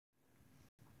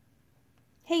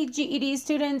Hey GED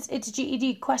students, it's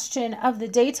GED question of the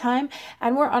daytime,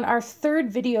 and we're on our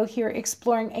third video here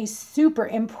exploring a super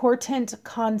important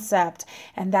concept,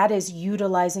 and that is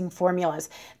utilizing formulas.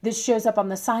 This shows up on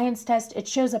the science test, it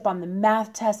shows up on the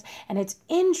math test, and it's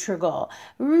integral,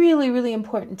 really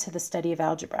important to the study of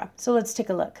algebra. So let's take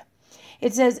a look.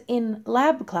 It says in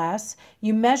lab class,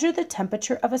 you measure the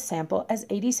temperature of a sample as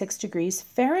 86 degrees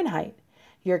Fahrenheit.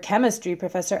 Your chemistry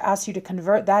professor asks you to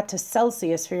convert that to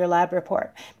Celsius for your lab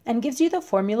report and gives you the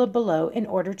formula below in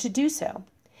order to do so.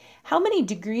 How many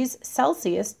degrees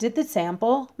Celsius did the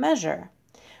sample measure?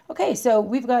 Okay, so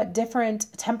we've got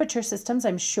different temperature systems,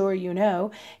 I'm sure you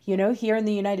know. Here in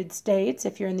the United States,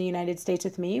 if you're in the United States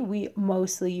with me, we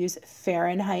mostly use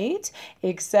Fahrenheit,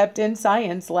 except in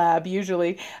science lab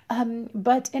usually.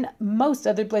 But in most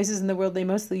other places in the world, they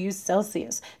mostly use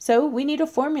Celsius. So we need a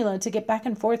formula to get back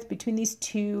and forth between these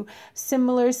two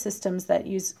similar systems that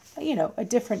use, a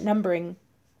different numbering.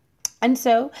 And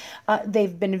so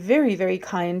they've been very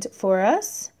kind for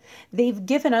us. They've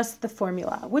given us the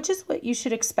formula, which is what you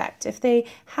should expect. If they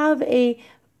have a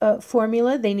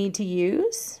formula they need to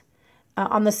use,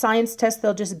 on the science test,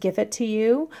 they'll just give it to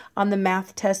you. On the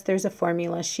math test, there's a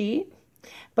formula sheet.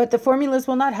 But the formulas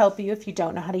will not help you if you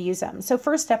don't know how to use them. So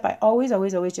first step, I always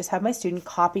just have my student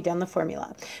copy down the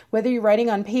formula. Whether you're writing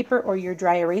on paper or your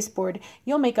dry erase board,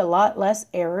 you'll make a lot less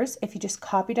errors if you just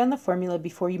copy down the formula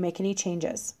before you make any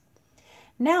changes.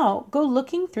 Now, go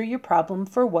looking through your problem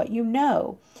for what you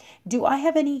know. Do I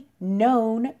have any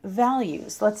known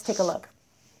values? Let's take a look.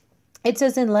 It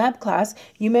says in lab class,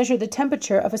 you measure the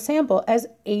temperature of a sample as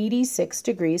 86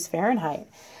 degrees Fahrenheit.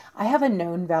 I have a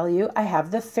known value. I have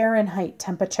the Fahrenheit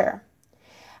temperature.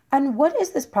 And what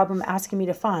is this problem asking me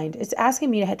to find? It's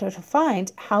asking me to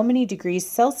find how many degrees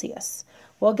Celsius.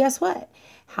 Well, guess what?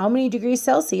 How many degrees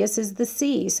Celsius is the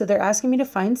C? So they're asking me to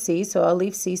find C, so I'll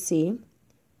leave CC.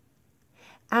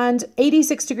 And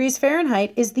 86 degrees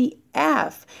Fahrenheit is the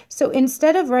F. So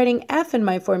instead of writing F in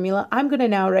my formula, I'm going to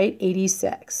now write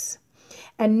 86.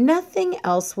 And nothing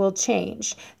else will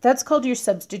change. That's called your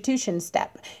substitution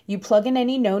step. You plug in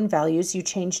any known values, you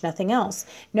change nothing else.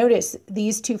 Notice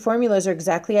these two formulas are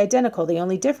exactly identical. The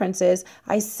only difference is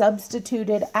I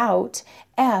substituted out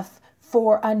F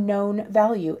for a known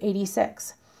value,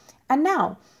 86. And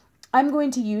now, I'm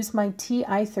going to use my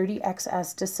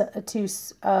TI-30XS to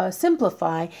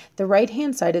simplify the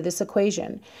right-hand side of this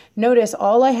equation. Notice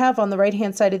all I have on the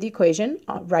right-hand side of the equation,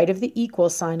 right of the equal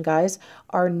sign, guys,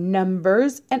 are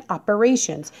numbers and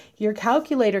operations. Your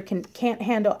calculator can't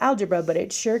handle algebra, but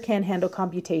it sure can handle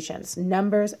computations,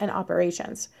 numbers and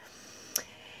operations.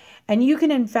 And you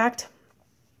can, in fact,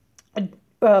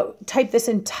 type this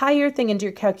entire thing into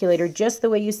your calculator just the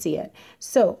way you see it.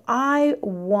 So I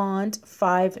want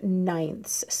 5/9.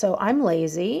 So I'm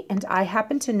lazy and I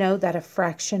happen to know that a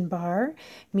fraction bar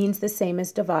means the same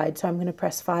as divide. So I'm going to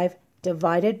press 5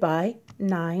 divided by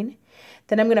 9.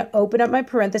 Then I'm going to open up my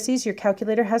parentheses. Your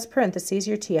calculator has parentheses,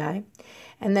 your TI.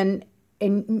 And then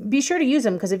be sure to use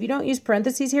them, because if you don't use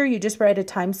parentheses here, you just write a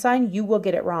times sign, you will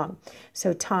get it wrong.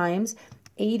 So times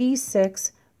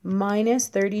 86 minus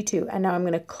 32. And now I'm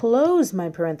going to close my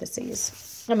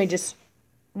parentheses. Let me just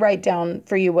write down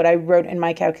for you what I wrote in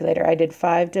my calculator. I did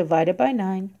 5 divided by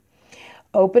 9.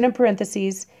 Open a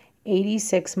parentheses,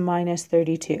 86 minus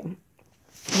 32.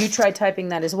 You try typing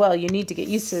that as well. You need to get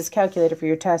used to this calculator for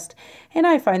your test. And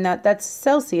I find that that's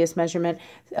Celsius measurement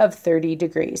of 30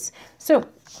 degrees. So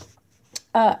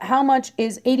how much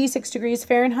is 86 degrees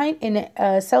Fahrenheit in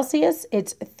Celsius?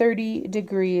 It's 30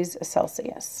 degrees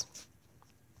Celsius.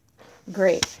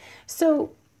 Great. So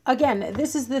again,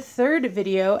 this is the third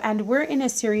video, and we're in a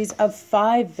series of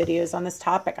 5 videos on this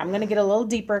topic. I'm going to get a little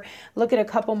deeper, look at a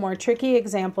couple more tricky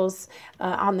examples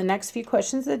on the next few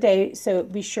questions of the day, so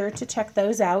be sure to check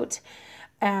those out.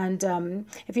 And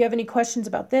if you have any questions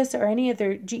about this or any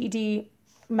other GED,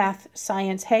 math,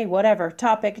 science, hey, whatever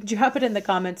topic, drop it in the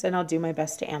comments and I'll do my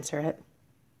best to answer it.